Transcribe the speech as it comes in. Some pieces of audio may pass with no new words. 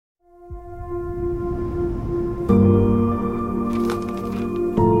Welcome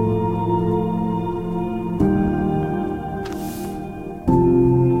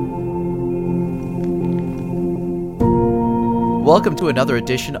to another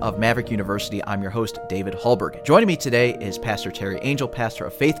edition of Maverick University. I'm your host, David Hallberg. Joining me today is Pastor Terry Angel, pastor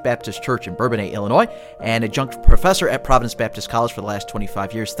of Faith Baptist Church in Bourbonnais, Illinois, and adjunct professor at Providence Baptist College for the last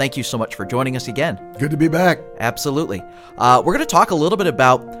 25 years. Thank you so much for joining us again. Good to be back. Absolutely. We're going to talk a little bit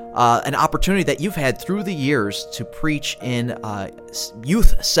about an opportunity that you've had through the years to preach in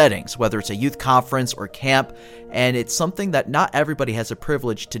youth settings, whether it's a youth conference or camp, and it's something that not everybody has a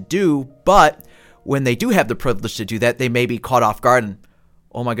privilege to do, but when they do have the privilege to do that, they may be caught off guard and,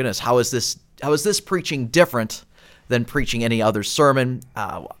 oh my goodness, how is this preaching different than preaching any other sermon?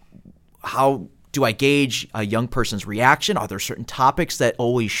 How do I gauge a young person's reaction? Are there certain topics that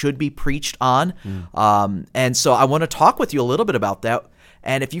always should be preached on? And so I want to talk with you a little bit about that.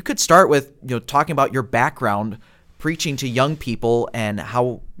 And if you could start with, talking about your background preaching to young people and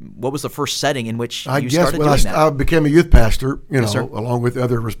what was the first setting in which you started doing that? I became a youth pastor, Yes, sir. along with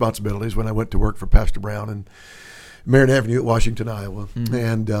other responsibilities when I went to work for Pastor Brown in Marion Avenue at Washington, Iowa. Mm-hmm.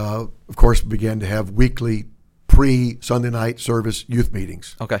 And, of course, began to have weekly pre-Sunday night service youth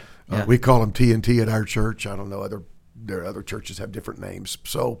meetings. Okay. Yeah. We call them T&T at our church. I don't know, other churches have different names.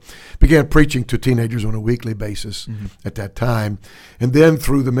 So began preaching to teenagers on a weekly basis at that time. And then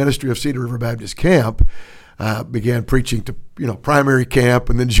through the ministry of Cedar River Baptist Camp, began preaching to, primary camp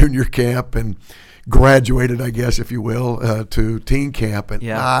and then junior camp, and graduated, I guess, if you will, to teen camp. And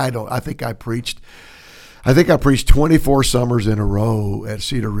I think I preached 24 summers in a row at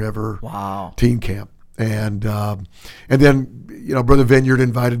Cedar River teen camp. And then, Brother Vineyard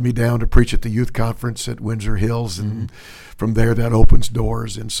invited me down to preach at the youth conference at Windsor Hills. And from there, that opens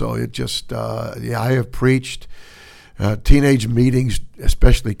doors. And so it just, I have preached teenage meetings,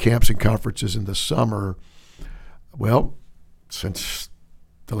 especially camps and conferences in the summer, since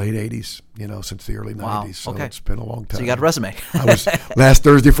the late 80s, since the early 90s. So it's been a long time. So you got a resume. Last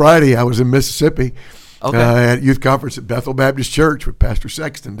Thursday, Friday, I was in Mississippi at youth conference at Bethel Baptist Church with Pastor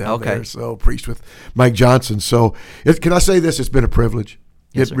Sexton down there. So preached with Mike Johnson. So can I say this? It's been a privilege.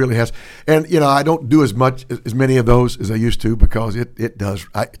 Yes, it sir. really has. And, I don't do as many of those as I used to, because it does.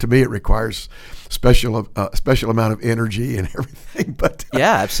 To me, it requires special amount of energy and everything. But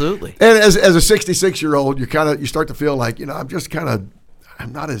yeah, absolutely. And as a 66-year-old, you start to feel like,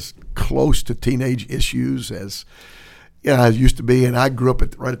 I'm not as close to teenage issues as I used to be. And I grew up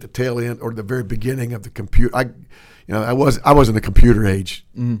right at the tail end or the very beginning of the computer. I wasn't a computer age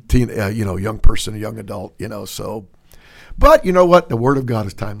teen, young person, a young adult, so. But you know what? The Word of God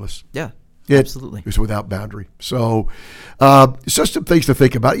is timeless. Yeah, absolutely. It's without boundary. So it's just some things to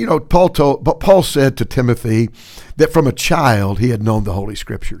think about. Paul said to Timothy that from a child he had known the Holy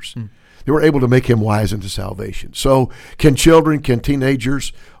Scriptures. They were able to make him wise unto salvation. So can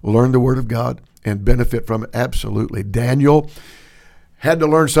teenagers learn the Word of God and benefit from it? Absolutely. Daniel had to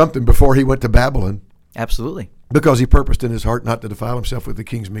learn something before he went to Babylon. Absolutely. Because he purposed in his heart not to defile himself with the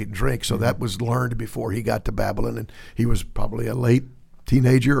king's meat and drink. So that was learned before he got to Babylon. And he was probably a late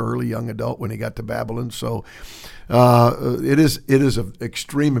teenager, early young adult when he got to Babylon. So it is of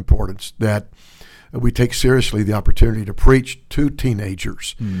extreme importance that we take seriously the opportunity to preach to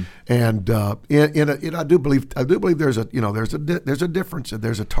teenagers. And I do believe there's a difference.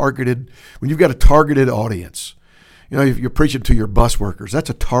 There's a targeted, when you've got a targeted audience. If you're preaching to your bus workers, that's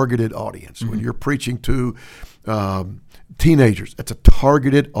a targeted audience. When you're preaching to teenagers, that's a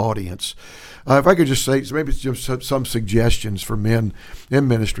targeted audience. If I could just say, maybe it's just some suggestions for men in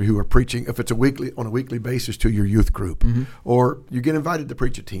ministry who are preaching, if it's on a weekly basis to your youth group, or you get invited to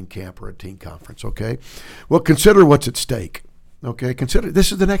preach a teen camp or a teen conference, okay? Well, consider what's at stake, okay? Consider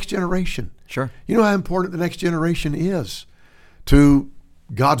this is the next generation. Sure. You know how important the next generation is to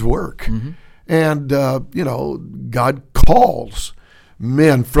God's work. And, God calls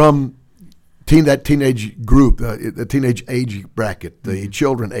men from that teenage group, the teenage age bracket, the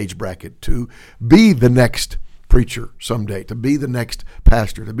children age bracket, to be the next preacher someday, to be the next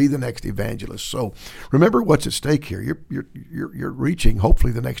pastor, to be the next evangelist. So remember what's at stake here. You're reaching,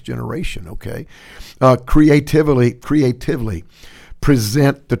 hopefully, the next generation, okay? Creatively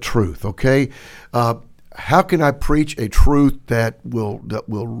present the truth, okay? How can I preach a truth that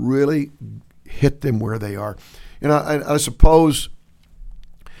will really hit them where they are? I suppose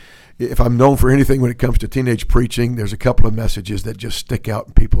if I'm known for anything when it comes to teenage preaching, there's a couple of messages that just stick out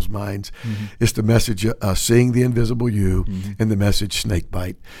in people's minds. It's the message Seeing the Invisible You and the message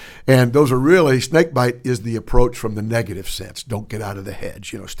Snakebite. And those are really, snakebite is the approach from the negative sense. Don't get out of the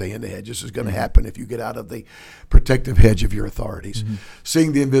hedge. Stay in the hedge. This is going to happen if you get out of the protective hedge of your authorities.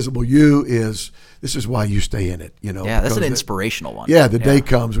 Seeing the Invisible You is, this is why you stay in it. Yeah, that's an inspirational one. Yeah, the day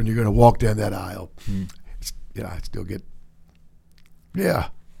comes when you're going to walk down that aisle. I still get,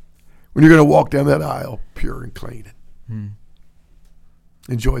 when you're going to walk down that aisle, pure and clean.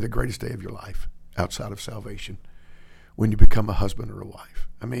 Enjoy the greatest day of your life outside of salvation when you become a husband or a wife.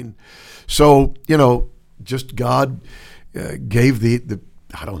 Just God gave the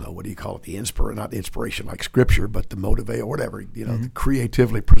I don't know, what do you call it? Not inspiration like Scripture, but the motivate or whatever, the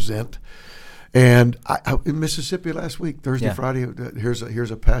creatively present. And I in Mississippi last week, Thursday, Friday, here's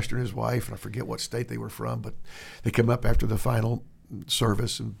a pastor and his wife, and I forget what state they were from, but they come up after the final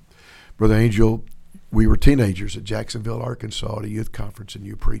service, and Brother Angel, we were teenagers at Jacksonville, Arkansas at a youth conference, and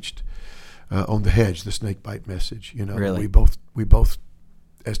you preached on the hedge, the snakebite message. Really? We both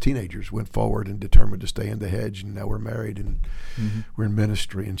as teenagers went forward and determined to stay in the hedge, and now we're married and we're in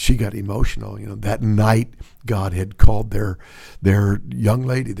ministry. And she got emotional. That night God had called their young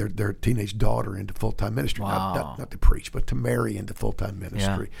lady, their teenage daughter, into full-time ministry. Wow. Not to preach, but to marry into full-time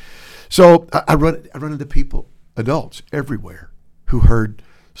ministry. Yeah. So I run into people, adults everywhere, who heard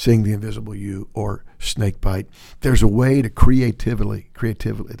Seeing the Invisible You or Snakebite. There's a way to creatively, is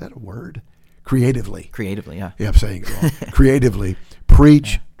that a word? Creatively, yeah. Yeah, I'm saying it wrong. Creatively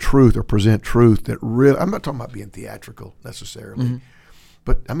preach truth or present truth that really, I'm not talking about being theatrical necessarily,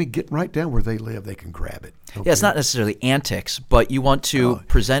 but get right down where they live. They can grab it. Okay? Yeah, it's not necessarily antics, but you want to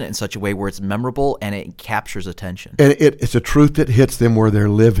present it in such a way where it's memorable and it captures attention. And it's a truth that hits them where they're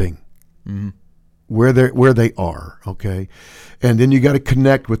living. Where they are, okay? And then you got to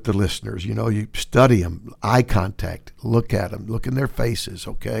connect with the listeners. You study them, eye contact, look at them, look in their faces,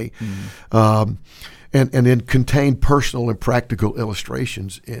 okay? And then contain personal and practical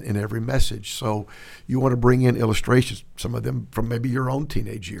illustrations in every message. So you want to bring in illustrations, some of them from maybe your own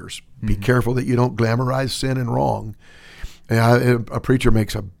teenage years. Be careful that you don't glamorize sin and wrong. And a preacher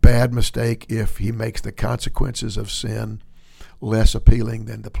makes a bad mistake if he makes the consequences of sin less appealing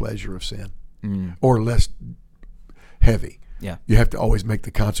than the pleasure of sin. Or less heavy. Yeah. You have to always make the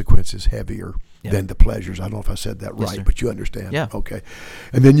consequences heavier than the pleasures. I don't know if I said that right, sir. But you understand. Yeah. Okay.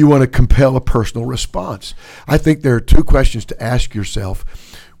 And then you want to compel a personal response. I think there are two questions to ask yourself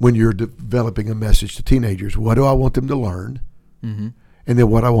when you're developing a message to teenagers. What do I want them to learn? And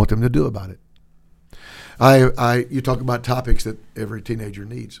then what I want them to do about it. You talk about topics that every teenager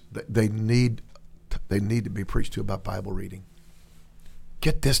needs. They need to be preached to about Bible reading.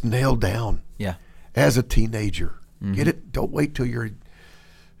 Get this nailed down. Yeah. As a teenager. Get it. Don't wait till you're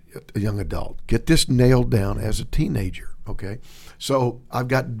a young adult. Get this nailed down as a teenager. Okay. So I've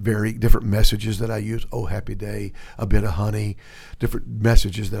got very different messages that I use. Oh, happy day, a bit of honey, different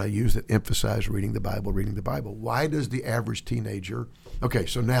messages that I use that emphasize reading the Bible. Why does the average teenager? Okay.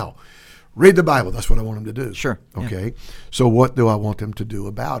 So now read the Bible. That's what I want them to do. Sure. Okay. Yeah. So what do I want them to do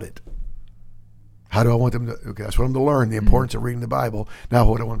about it? How do I want them to? Okay, that's what I'm to learn, the importance of reading the Bible. Now,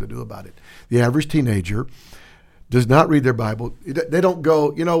 what do I want them to do about it? The average teenager does not read their Bible. They don't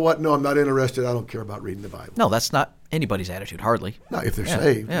go, you know what? No, I'm not interested. I don't care about reading the Bible. No, that's not anybody's attitude, hardly. No, if they're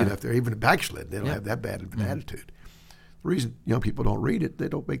saved, if they're even backslid, they don't have that bad of an attitude. The reason young people don't read it, they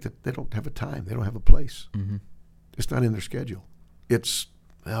don't have a time. They don't have a place. It's not in their schedule. It's,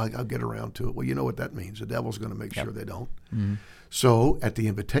 I'll get around to it. Well, you know what that means. The devil's going to make sure they don't. So at the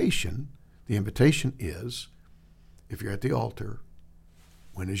invitation is, if you're at the altar,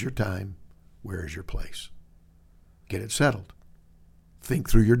 when is your time? Where is your place? Get it settled. Think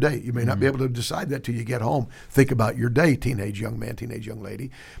through your day. You may not be able to decide that till you get home. Think about your day, teenage young man, teenage young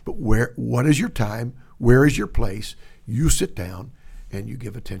lady. But what is your time? Where is your place? You sit down and you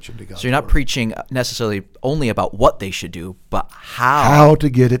give attention to God. So you're not preaching necessarily only about what they should do, but how to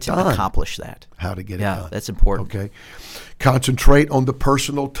get it done. Accomplish that. How to get it done. Yeah, that's important. Okay. Concentrate on the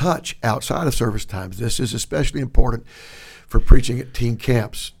personal touch outside of service times. This is especially important for preaching at teen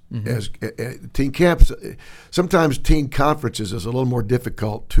camps. As teen camps, sometimes teen conferences is a little more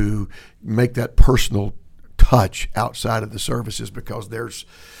difficult to make that personal touch outside of the services because there's,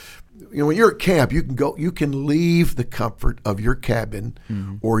 when you're at camp, you can leave the comfort of your cabin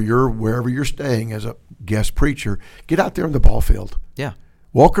or wherever you're staying as a guest preacher, get out there in the ball field. Yeah.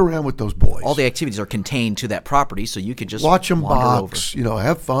 Walk around with those boys. All the activities are contained to that property, so you can just watch them box,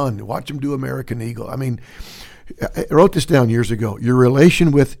 have fun, watch them do American Eagle. I mean, I wrote this down years ago. Your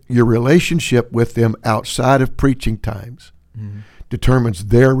relationship with them outside of preaching times determines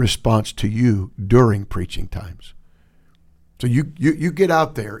their response to you during preaching times. So you get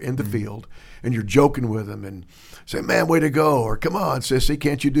out there in the field and you're joking with them and say, man, way to go, or come on, sissy,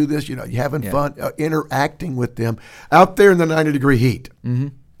 can't you do this? You having fun, interacting with them out there in the 90-degree heat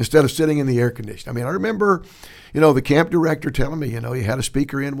instead of sitting in the air conditioning. I mean, I remember, the camp director telling me, he had a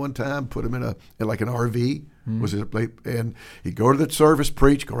speaker in one time, put him in an RV, and he'd go to the service,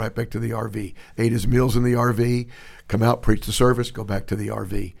 preach, go right back to the RV. Ate his meals in the RV, come out, preach the service, go back to the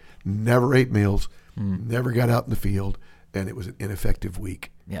RV. Never ate meals, never got out in the field, and it was an ineffective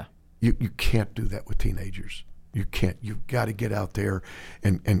week. Yeah. You can't do that with teenagers. You can't. You've got to get out there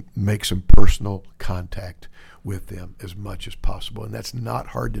and make some personal contact with them as much as possible. And that's not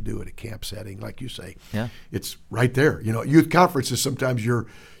hard to do at a camp setting, like you say. Yeah. It's right there. Youth conferences, sometimes you're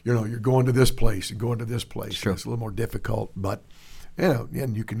going to this place and going to this place. Sure. It's a little more difficult, but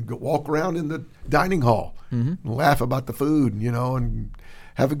and you can go walk around in the dining hall and laugh about the food, and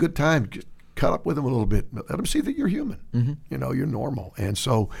have a good time. Just cut up with them a little bit. Let them see that you're human. You're normal. And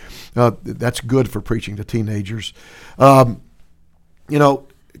so that's good for preaching to teenagers.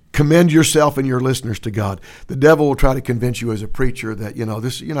 Commend yourself and your listeners to God. The devil will try to convince you as a preacher that,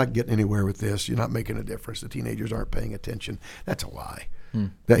 this, you're not getting anywhere with this. You're not making a difference. The teenagers aren't paying attention. That's a lie.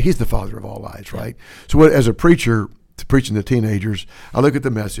 That he's the father of all lies, right? So as a preacher, preaching to teenagers, I look at the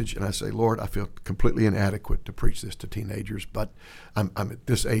message and I say, Lord, I feel completely inadequate to preach this to teenagers, but I'm at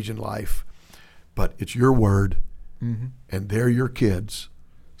this age in life. But it's your word, and they're your kids,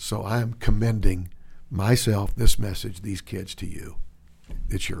 so I am commending myself, this message, these kids to you.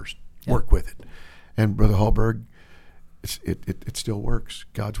 It's yours. Yeah. Work with it. And Brother Hallberg, it still works.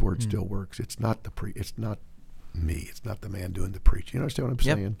 God's word still works. It's not it's not me. It's not the man doing the preaching. You understand what I'm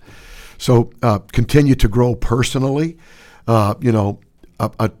saying? So continue to grow personally.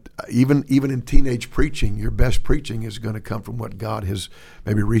 Even in teenage preaching, your best preaching is going to come from what God has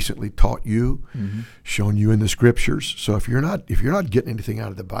maybe recently taught you, shown you in the scriptures. So if you're not getting anything out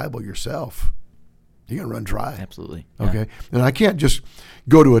of the Bible yourself, you're going to run dry. Absolutely. Okay. Yeah. And I can't just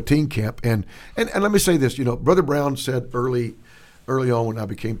go to a teen camp and let me say this. Brother Brown said early on when I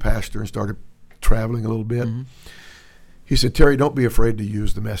became pastor and started traveling a little bit, he said, Terry, don't be afraid to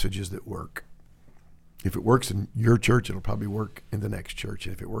use the messages that work. If it works in your church, it'll probably work in the next church.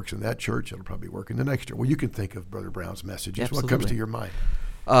 And if it works in that church, it'll probably work in the next church. Well, you can think of Brother Brown's messages. Absolutely. What comes to your mind?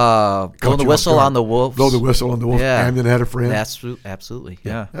 Blow the whistle on the wolves. Blow the whistle on the wolf. Yeah. Hamden had a friend. Absolutely.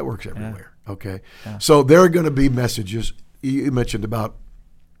 Yeah. That works everywhere. Yeah. Okay. Yeah. So there are going to be messages. You mentioned about,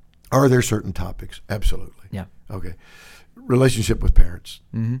 are there certain topics? Absolutely. Yeah. Okay. Relationship with parents.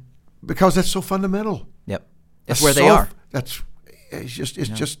 Because that's so fundamental. Yep. That's where they are.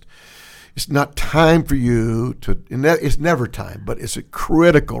 It's not time for you to, and it's never time, but it's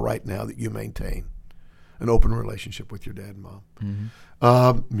critical right now that you maintain an open relationship with your dad and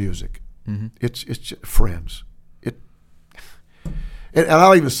mom. Music. It's just friends. And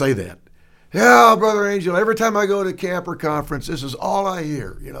I'll even say that. Yeah, Brother Angel, every time I go to camp or conference, this is all I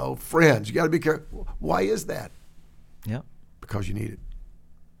hear, friends. You got to be careful. Why is that? Yeah. Because you need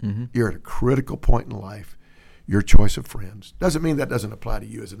it. You're at a critical point in life. Your choice of friends. Doesn't mean that doesn't apply to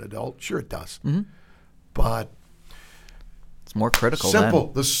you as an adult. Sure it does. But it's more critical.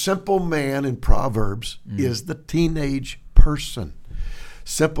 The simple man in Proverbs is the teenage person.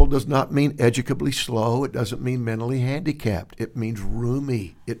 Simple does not mean educably slow. It doesn't mean mentally handicapped. It means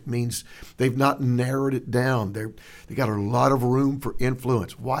roomy. It means they've not narrowed it down. They got a lot of room for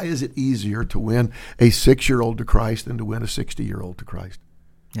influence. Why is it easier to win a 6-year-old to Christ than to win a 60-year-old to Christ?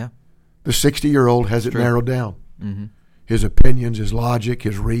 Yeah. The 60-year-old has it narrowed down. His opinions, his logic,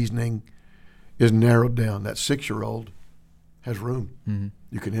 his reasoning is narrowed down. That 6-year-old has room.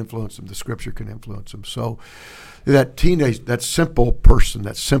 You can influence them. The Scripture can influence them. So that simple person,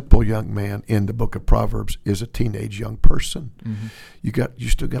 that simple young man in the book of Proverbs is a teenage young person. You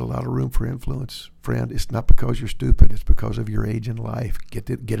still got a lot of room for influence, friend. It's not because you're stupid. It's because of your age in life. Get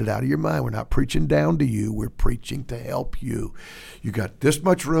it out of your mind. We're not preaching down to you. We're preaching to help you. You got this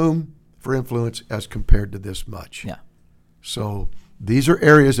much room for influence as compared to this much. Yeah. So these are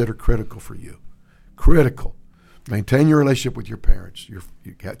areas that are critical for you. Critical. Maintain your relationship with your parents. You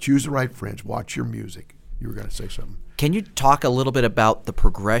choose the right friends. Watch your music. You were going to say something. Can you talk a little bit about the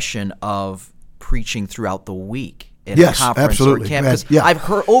progression of preaching throughout the week in a conference absolutely. or camp? Because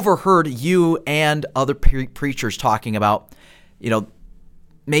I've overheard you and other preachers talking about,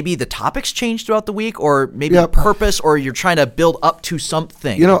 maybe the topics change throughout the week, or maybe purpose, or you're trying to build up to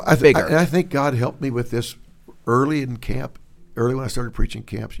something bigger. I think God helped me with this early in camp, early when I started preaching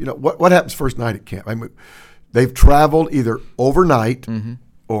camps. What happens first night at camp? They've traveled either overnight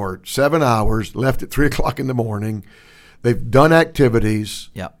or 7 hours, left at 3 o'clock in the morning. They've done activities.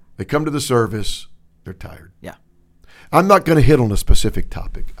 Yeah. They come to the service. They're tired. Yeah. I'm not going to hit on a specific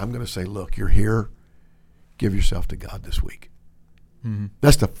topic. I'm going to say, look, you're here. Give yourself to God this week. Mm-hmm.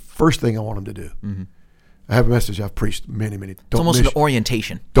 That's the first thing I want them to do. Mm-hmm. I have a message I've preached many. It's almost an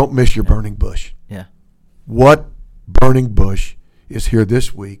orientation. Don't miss your burning bush. Yeah. What burning bush is here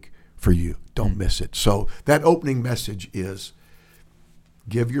this week for you? Don't miss it. So that opening message is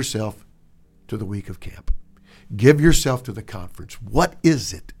give yourself to the week of camp. Give yourself to the conference. What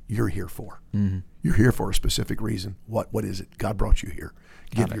is it you're here for? Mm-hmm. You're here for a specific reason. What is it? God brought you here.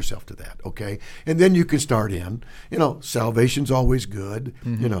 Give yourself to that, okay? And then you can start in. Salvation's always good,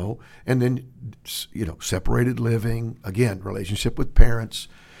 and then, separated living, again, relationship with parents.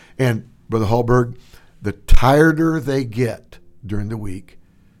 And Brother Hallberg, the tireder they get during the week,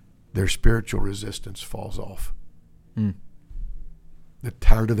 their spiritual resistance falls off. Mm. The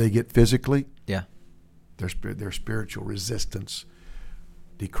tireder they get physically, their spiritual resistance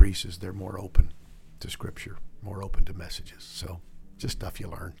decreases. They're more open to Scripture, more open to messages. So just stuff you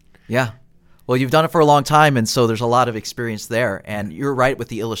learn. Yeah. Well, you've done it for a long time, and so there's a lot of experience there. And you're right with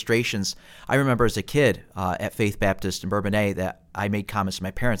the illustrations. I remember as a kid at Faith Baptist in Bourbonnais that I made comments to my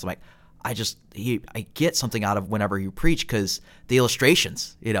parents. I'm like, I get something out of whenever you preach because the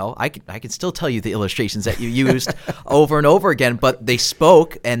illustrations, I can still tell you the illustrations that you used over and over again, but they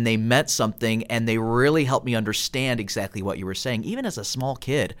spoke and they meant something and they really helped me understand exactly what you were saying. Even as a small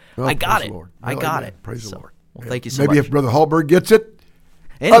kid, I got it. I got it. Praise the Lord. Well, thank you so much. Maybe if Brother Hallberg gets it,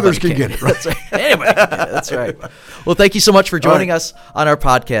 anybody others can get it. Right? That's right. Anybody. That's right. Well, thank you so much for joining us on our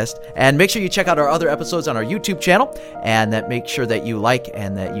podcast. And make sure you check out our other episodes on our YouTube channel. And that make sure that you like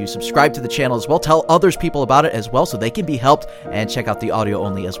and that you subscribe to the channel as well. Tell others people about it as well so they can be helped and check out the audio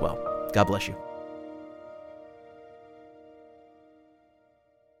only as well. God bless you.